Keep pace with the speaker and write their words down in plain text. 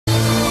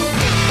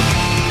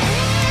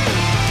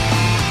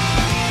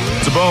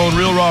to Bone,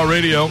 Real Raw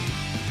Radio.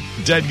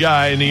 Dead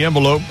guy in the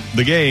envelope.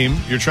 The game,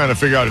 you're trying to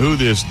figure out who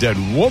this dead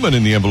woman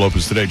in the envelope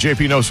is today.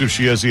 JP knows who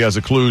she is. He has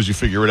the clues. You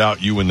figure it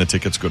out. You win the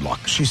tickets. Good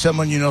luck. She's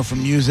someone you know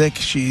from music.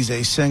 She's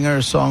a singer,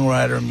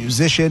 songwriter,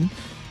 musician.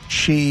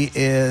 She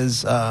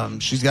is,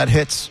 she's got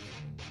hits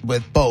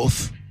with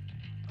both.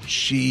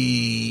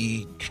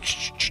 She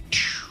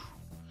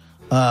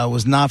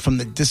was not from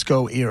the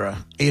disco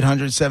era.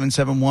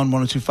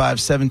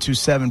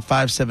 800-771-1025,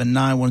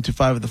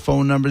 727-579-1025 are the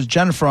phone numbers.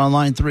 Jennifer on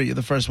line 3. You're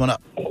the first one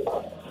up.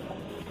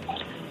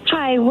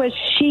 Hi, was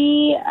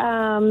she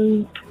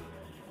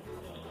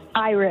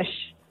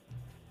Irish?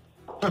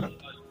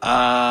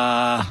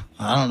 I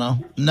don't know.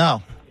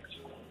 No.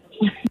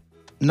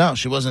 No,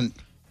 she wasn't.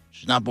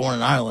 She's not born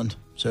in Ireland,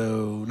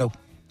 so no.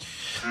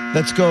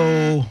 Let's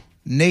go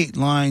Nate,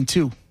 line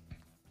 2.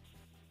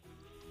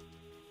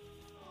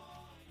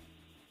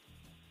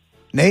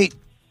 Nate?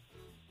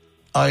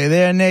 Are you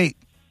there, Nate?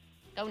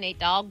 Go, Nate,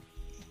 dog.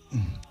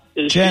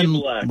 Is Jen, she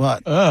black?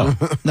 what? Oh.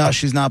 No,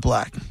 she's not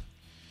black,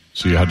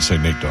 So you had to say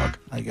Nate Dogg.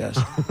 I guess.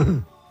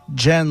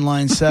 Jen,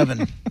 line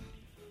 7.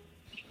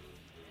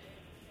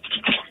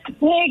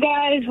 Hey,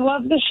 guys.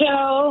 Love the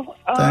show.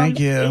 Thank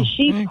you. Is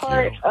she Thank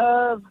part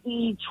of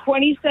the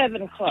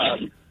 27 Club?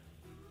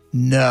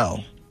 No.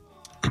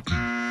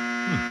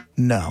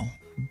 No.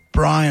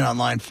 Brian on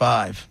line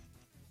 5.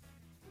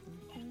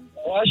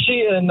 Was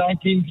she in a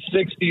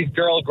 1960s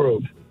girl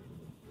group?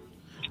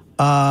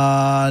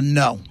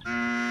 No.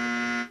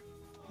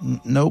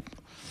 Nope.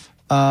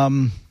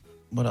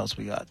 What else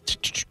we got?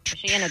 Is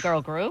she in a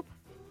girl group?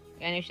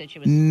 I knew she said she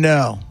was.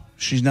 No,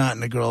 she's not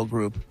in a girl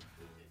group.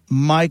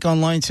 Mike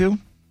on line 2?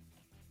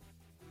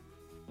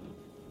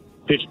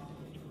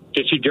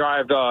 Did she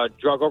drive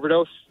drug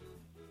overdose?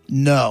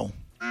 No.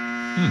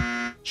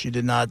 She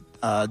did not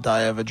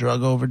die of a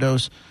drug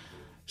overdose.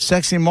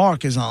 Sexy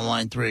Mark is on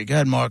line 3. Go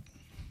ahead, Mark.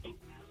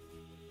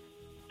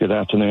 Good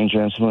afternoon,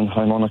 gentlemen.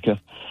 Hi, Monica.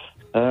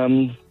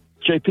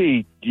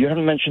 JP, you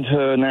haven't mentioned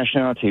her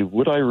nationality.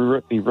 Would I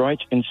be right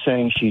in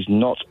saying she's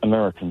not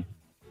American?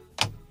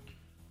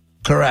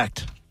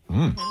 Correct.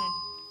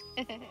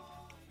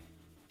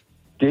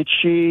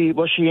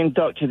 Was she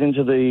inducted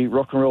into the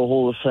Rock and Roll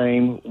Hall of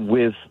Fame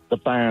with the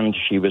band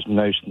she was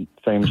most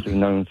famously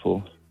known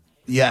for?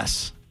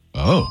 Yes.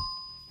 Oh.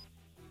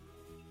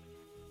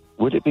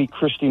 Would it be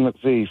Christine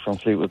McVie from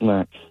Fleetwood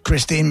Mac?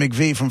 Christine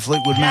McVie from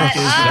Fleetwood Mac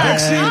is the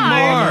Sexy dead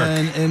Mark.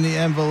 woman in the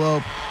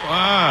envelope.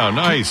 Wow,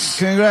 nice.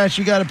 Congrats,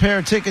 you got a pair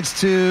of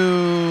tickets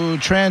to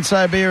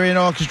Trans-Siberian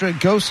Orchestra,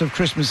 Ghosts of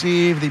Christmas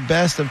Eve, the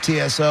best of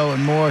TSO,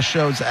 and more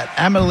shows at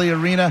Amalie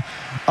Arena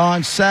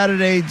on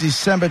Saturday,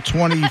 December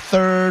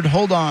 23rd.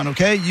 Hold on,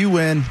 okay? You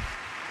win.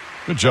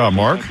 Good job,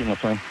 Mark. Thank you, my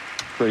friend.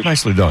 Great.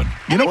 Nicely done.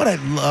 You know what I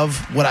love?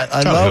 What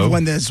I love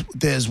when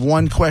there's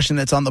one question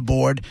that's on the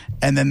board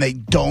and then they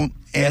don't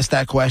ask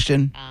that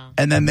question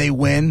and then they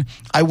win.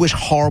 I wish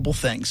horrible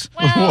things.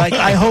 Well- Like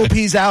I hope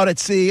he's out at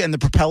sea and the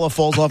propeller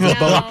falls off the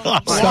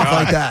boat. Stuff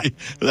like that.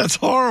 That's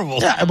horrible.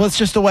 Yeah, well, it's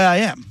just the way I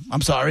am.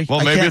 I'm sorry.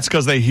 Well, I maybe can't- it's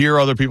because they hear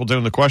other people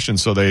doing the question,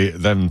 so they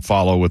then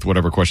follow with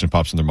whatever question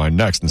pops in their mind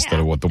next instead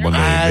of what the one they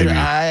maybe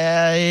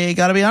I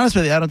got to be honest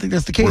with you. I don't think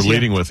that's the case. we're here.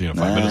 leading with 5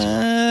 minutes.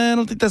 I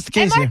don't think that's the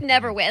And case Mark here.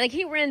 never wins. Like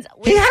he wins.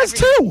 He has every-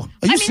 too.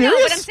 Are you No,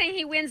 serious? but I'm saying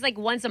he wins like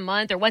once a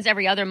month or once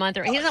every other month,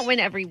 or he doesn't win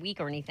every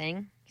week or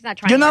anything. He's not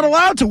trying. You're not to.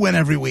 allowed to win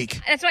every week.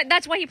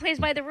 That's why he plays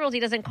by the rules.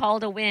 He doesn't call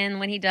to win.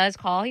 When he does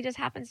call, he just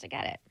happens to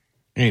get it.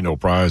 Ain't no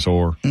prize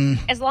whore.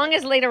 As long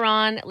as later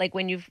on, like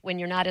when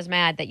you're not as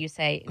mad that you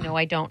say, "No,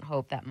 I don't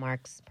hope that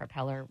Mark's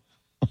propeller."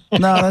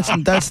 No,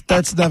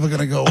 that's never going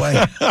to go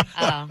away.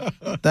 Oh.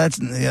 That's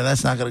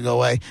not going to go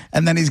away.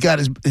 And then he's got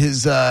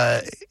his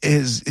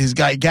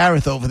guy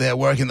Gareth over there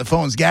working the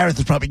phones. Gareth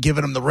is probably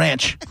giving him the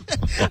ranch,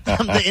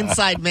 I'm the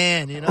inside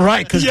man, you know?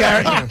 right?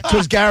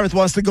 Because Gareth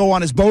wants to go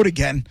on his boat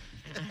again.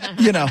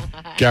 You know,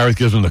 Gareth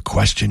gives him the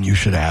question you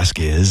should ask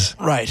is.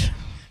 right,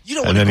 You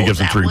don't And want then to he go gives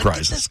him that 3 one. Get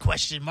prizes. this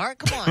question, Mark.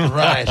 Come on.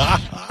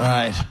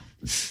 right.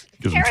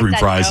 Gives him Garrett 3 doesn't know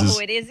prizes.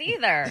 who it is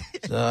either.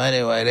 So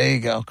anyway, there you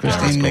go.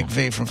 Christine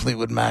McVie from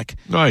Fleetwood Mac.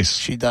 Nice.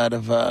 She died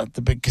of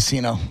the big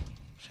casino.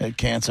 She had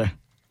cancer.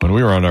 When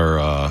we were on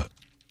our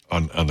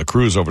on the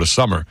cruise over the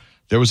summer,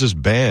 there was this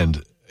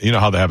band. You know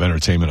how they have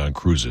entertainment on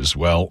cruises?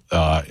 Well,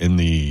 in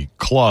the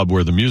club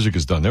where the music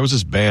is done, there was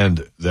this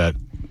band that,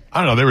 I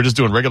don't know, they were just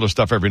doing regular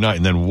stuff every night.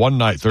 And then one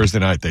night, Thursday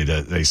night,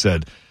 they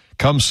said,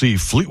 come see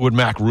Fleetwood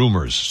Mac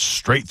Rumors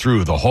straight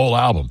through the whole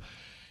album.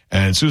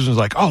 And Susan was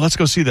like, oh, let's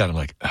go see that. I'm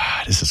like,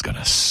 this is going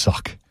to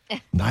suck.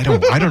 And I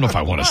don't know if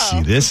I want to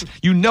see this.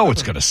 You know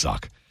it's going to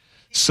suck.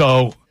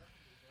 So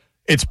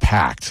it's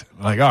packed.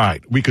 I'm like, all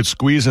right, we could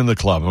squeeze in the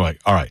club. I'm like,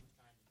 all right.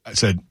 I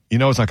said, it's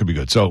not going to be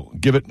good. So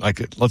give it,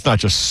 let's not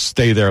just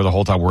stay there the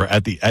whole time. We're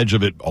at the edge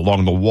of it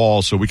along the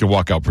wall so we can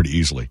walk out pretty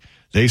easily.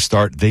 They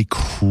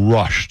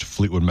crushed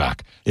Fleetwood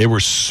Mac. They were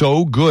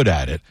so good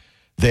at it.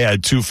 They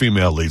had 2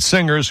 female lead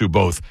singers who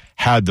both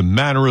had the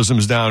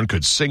mannerisms down,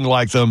 could sing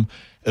like them.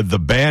 The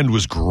band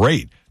was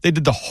great. They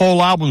did the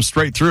whole album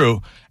straight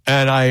through.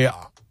 And I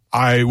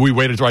we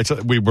waited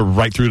we were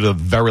right through the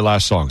very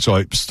last song. So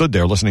I stood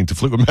there listening to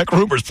Fleetwood Mac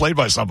Rumors played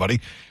by somebody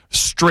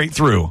straight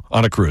through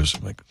on a cruise.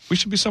 I'm like, we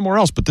should be somewhere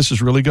else, but this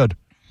is really good.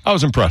 I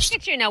was impressed.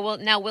 Look at you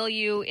now. Will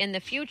you in the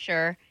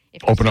future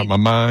if you Open up my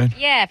mind?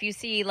 Yeah, if you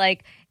see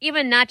like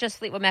even not just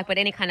Fleetwood Mac, but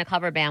any kind of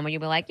cover band where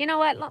you'll be like, you know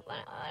what,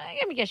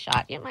 let me get a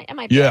shot. It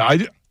might be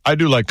I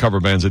do like cover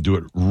bands that do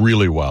it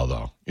really well,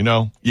 though. You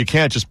know, you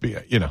can't just be,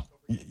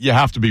 you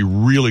have to be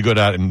really good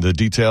at it in the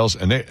details,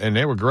 and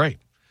they were great.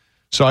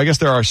 So I guess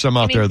there are some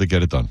out there that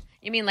get it done.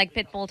 You mean like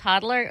Pitbull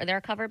Toddler? Are they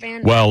a cover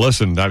band? Well,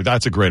 listen,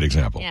 that's a great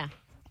example. Yeah,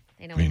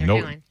 they know what they're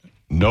doing.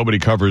 Nobody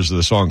covers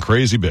the song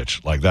 "Crazy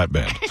Bitch" like that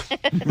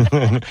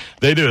band.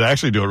 They do. They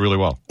actually do it really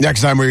well.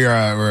 Next time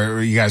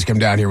you guys come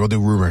down here, we'll do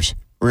Rumors.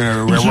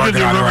 We're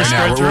working on it right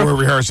now. We're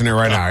rehearsing it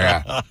right now.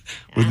 Yeah,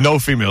 with no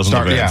females in the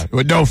band. Yeah,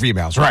 with no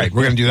females. Right.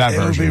 We're going to do that. It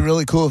would be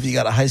really cool if you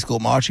got a high school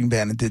marching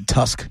band and did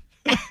Tusk.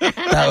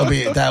 That would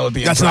be. That's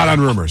impressive. not on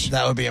Rumors.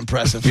 That would be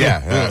impressive.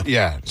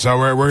 Yeah. So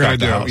we're going to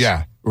do.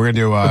 Yeah. We're going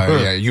to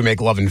do, You Make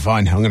Love and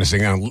Fun. I'm going to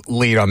sing a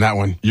lead on that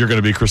one. You're going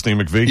to be Christine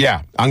McVie?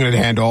 Yeah. I'm going to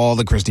handle all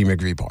the Christine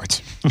McVie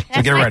parts. That's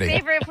so get ready. my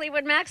favorite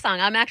Fleetwood Mac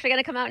song. I'm actually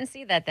going to come out and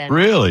see that then.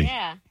 Really?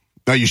 Yeah.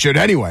 No, you should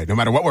anyway, no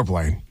matter what we're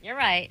playing. You're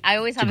right. I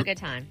always have a good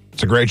time.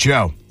 It's a great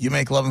show. You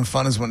Make Love and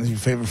Fun is one of your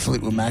favorite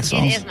Fleetwood Mac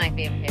songs? It is my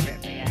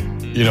favorite, yeah.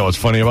 You know what's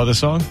funny about this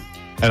song?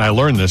 And I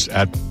learned this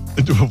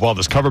while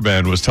this cover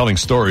band was telling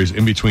stories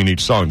in between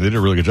each song. They did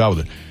a really good job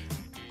with it.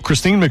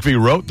 Christine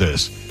McVie wrote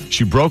this.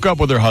 She broke up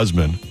with her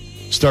husband,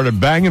 started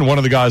banging one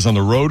of the guys on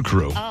the road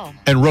crew,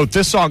 and wrote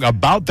this song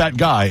about that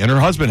guy, and her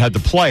husband had to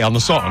play on the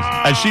song.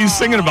 And she's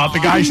singing about the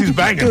guy she's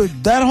banging.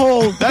 Dude,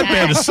 that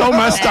band is so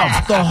messed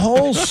up. The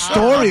whole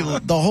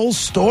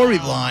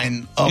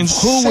storyline of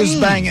who was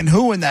banging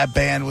who in that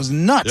band was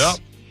nuts. Yep.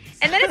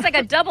 And then it's like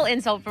a double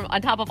insult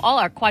on top of all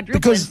our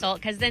quadruple insult,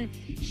 because then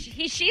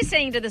she's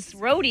saying to this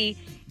roadie,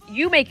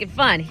 you make it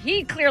fun.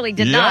 He clearly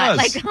did not.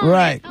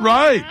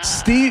 Right.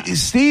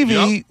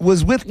 Stevie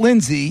was with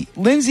Lindsay.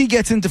 Lindsay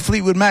gets into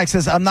Fleetwood Mac,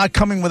 says, I'm not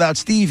coming without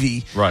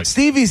Stevie. Right.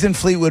 Stevie's in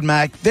Fleetwood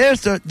Mac.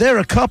 They're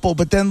a couple,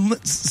 but then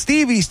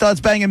Stevie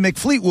starts banging Mick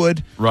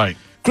Fleetwood. Right.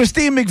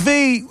 Christine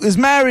McVie is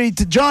married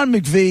to John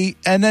McVie,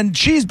 and then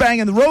she's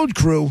banging the road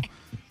crew.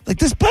 Like,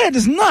 this band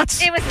is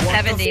nuts. It was the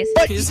 70s.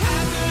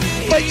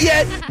 But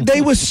yet,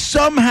 they were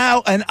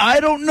somehow, and I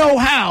don't know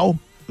how,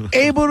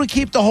 able to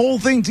keep the whole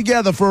thing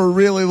together for a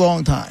really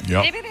long time.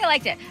 Yep. Maybe they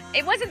liked it.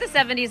 It wasn't the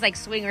 70s like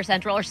Swinger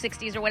Central or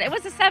 60s or what. It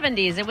was the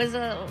 70s. It was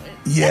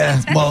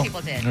that's what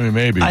people did.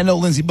 Maybe. I know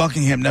Lindsey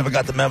Buckingham never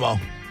got the memo.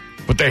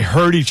 But they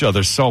hurt each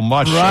other so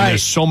much. Right. And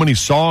there's so many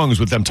songs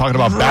with them talking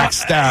about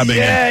backstabbing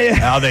and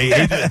how they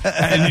hate it.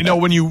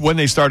 And when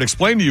they start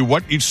explaining to you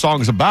what each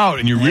song is about,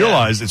 and you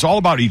realize it's all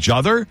about each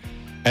other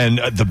and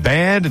the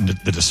band and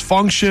the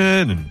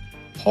dysfunction, and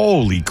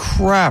holy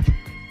crap.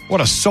 What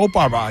a soap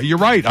opera. You're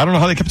right. I don't know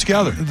how they kept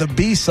together. The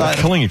B-side.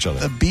 They're killing each other.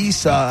 The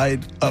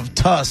B-side of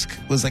Tusk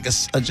was like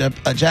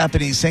a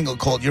Japanese single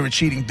called You're a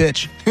Cheating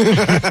Bitch.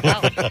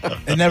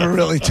 It never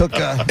really took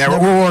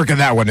we're working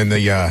that one in the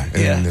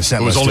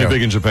set It was list only too.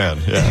 big in Japan.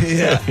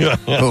 Yeah.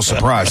 Little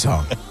surprise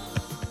song.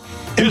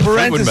 In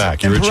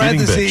Mac, you're a cheating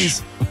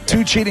parentheses,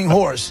 two cheating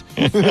whores.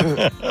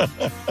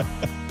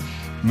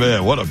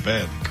 Man, what a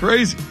band.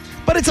 Crazy.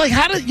 But it's like,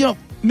 how did,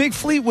 Mick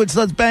Fleetwood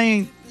starts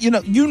banging,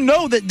 you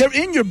know that they're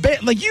in your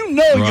band. Like,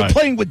 you're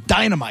playing with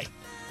dynamite.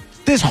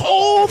 This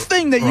whole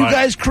thing that you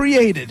guys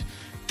created,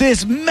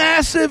 this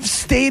massive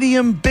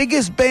stadium,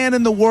 biggest band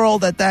in the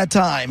world at that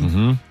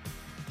time,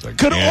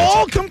 could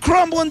all come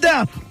crumbling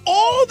down.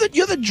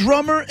 You're the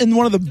drummer in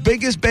one of the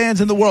biggest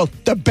bands in the world.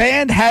 The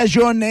band has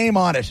your name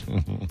on it.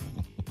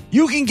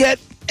 You can get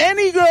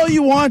any girl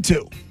you want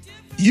to.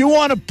 You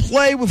want to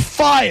play with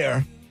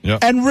fire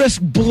and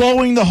risk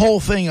blowing the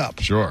whole thing up.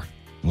 Sure.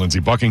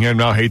 Lindsey Buckingham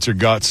now hates her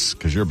guts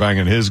because you're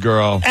banging his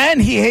girl.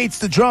 And he hates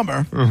the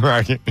drummer.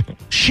 Right.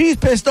 She's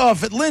pissed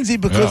off at Lindsey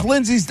because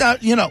Lindsey's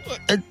not,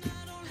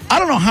 I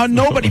don't know how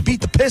nobody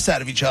beat the piss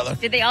out of each other.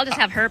 Did they all just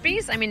have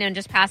herpes? I mean, and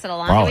just pass it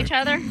along to each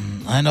other?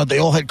 I know they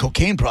all had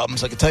cocaine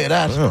problems, I can tell you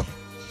that. Yeah.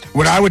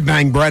 When I would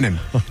bang Brennan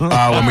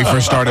when we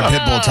first started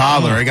Pitbull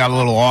Toddler, it got a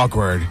little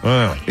awkward.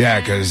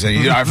 Yeah, because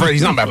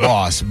he's not my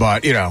boss,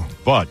 but, But. Oh,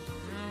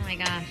 my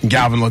gosh.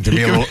 Galvin looked at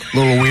me a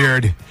little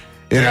weird,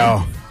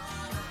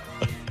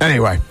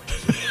 Anyway.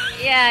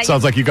 Yeah.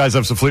 Sounds like you guys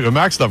have some Fleetwood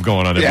Mac stuff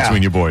going on in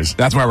between you boys.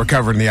 That's why we're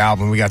covering the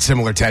album. We got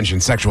similar tension,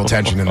 sexual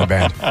tension in the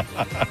band.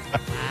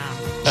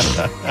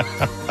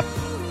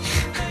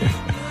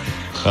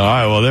 All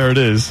right, well, there it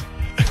is.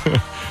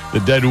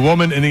 The Dead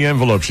Woman in the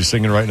Envelope. She's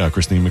singing right now,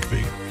 Christine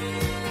McVie.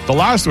 The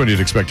last one you'd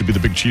expect to be the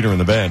big cheater in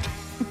the band.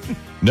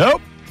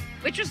 Nope.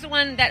 Which was the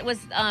one that was,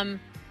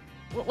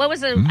 what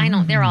was the, I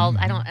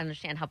don't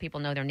understand how people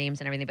know their names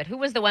and everything, but who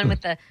was the one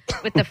with the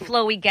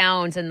flowy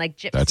gowns and like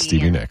gypsy? That's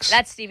Stevie Nicks.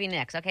 That's Stevie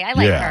Nicks. Okay, I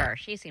like her.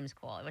 She seems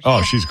cool.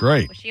 She's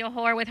great. Was she a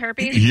whore with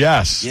herpes?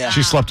 Yes. Yeah.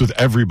 She slept with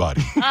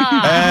everybody.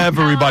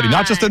 Everybody.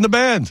 Not just in the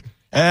band.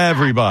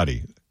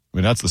 Everybody. I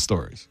mean, that's the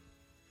stories.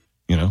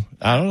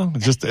 I don't know.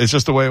 It's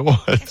just the way it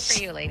was. Good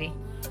for you, lady.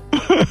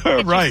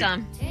 Right. Get you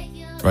some.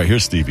 Right,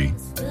 here's Stevie.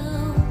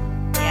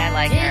 Yeah, I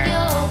like her.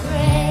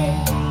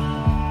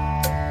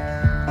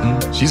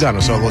 She's on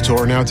a solo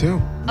tour now,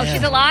 too. Oh,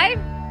 she's alive?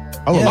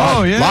 Oh, Yeah. live,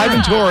 Oh, yeah. live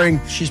and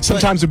touring. She's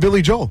Sometimes with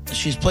Billy Joel.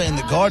 She's playing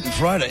the Garden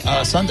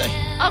Sunday.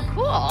 Oh,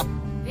 cool.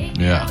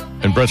 Yeah.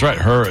 And Brett's right.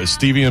 Her,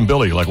 Stevie and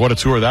Billy. Like, what a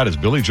tour that is.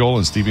 Billy Joel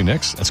and Stevie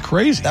Nicks. That's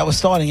crazy. That was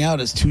starting out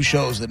as 2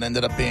 shows that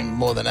ended up being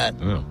more than that,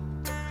 Yeah.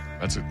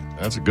 That's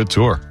a good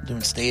tour.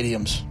 doing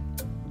stadiums.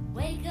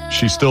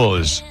 She still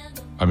is,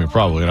 I mean,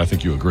 probably, and I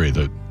think you agree,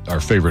 that our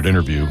favorite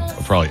interview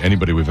of probably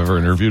anybody we've ever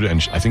interviewed,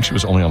 and I think she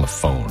was only on the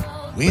phone.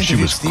 We But she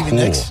interviewed was Stevie cool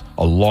Nicks.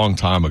 a long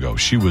time ago.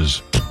 She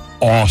was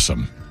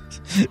awesome.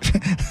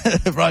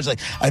 Rod's like,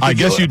 I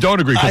guess you don't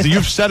agree, because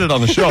you've said it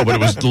on the show, but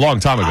it was a long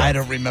time ago. I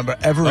don't remember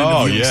ever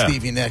Oh, interviewing yeah.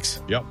 Stevie Nicks.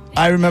 Yep.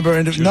 I remember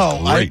She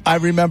was great. I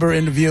remember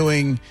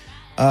interviewing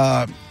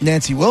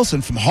Nancy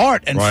Wilson from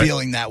Heart and Right.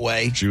 feeling that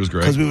way. She was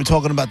great. because we were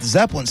talking about the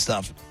Zeppelin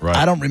stuff. Right.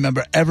 I don't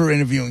remember ever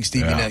interviewing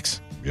Stevie Yeah.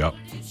 Nicks. Yep.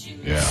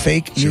 Yeah.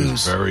 Fake She news.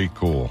 was very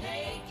cool.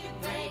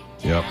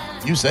 Yep.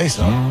 You say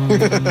so.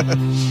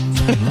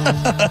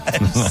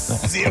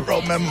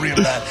 Zero memory of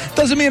that.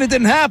 Doesn't mean it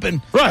didn't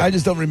happen. Right. I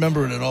just don't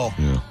remember it at all.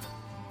 Yeah.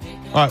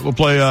 All right, we'll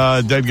play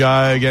Dead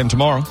Guy again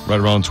tomorrow, right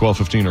around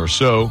 12:15 or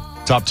so.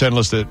 Top 10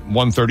 list at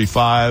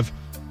 135.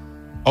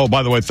 Oh,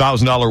 by the way,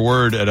 $1,000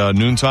 word at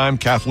noontime.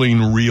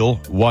 Kathleen Reel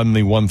won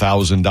the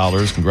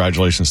 $1,000.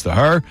 Congratulations to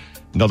her.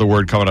 Another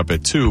word coming up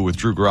at 2 with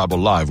Drew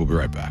Garabo live. We'll be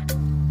right back.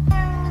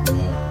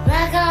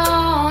 Rock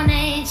on,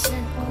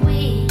 ancient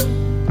we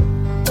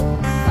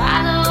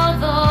follow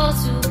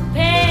those who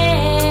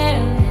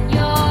bear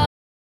your.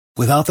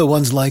 Without the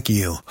ones like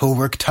you, who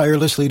work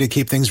tirelessly to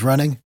keep things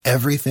running,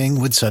 everything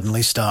would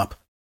suddenly stop.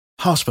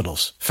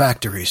 Hospitals,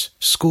 factories,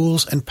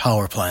 schools, and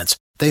power plants,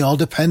 they all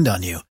depend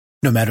on you.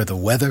 No matter the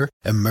weather,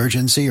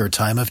 emergency, or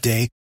time of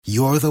day,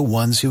 you're the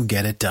ones who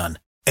get it done.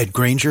 At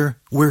Grainger,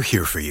 we're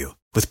here for you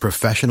with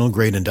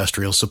professional-grade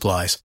industrial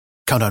supplies.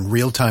 Count on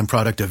real-time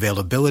product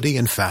availability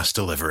and fast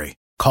delivery.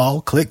 Call,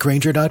 click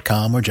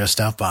Grainger.com, or just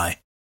stop by.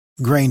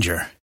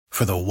 Grainger,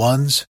 for the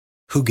ones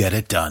who get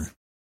it done.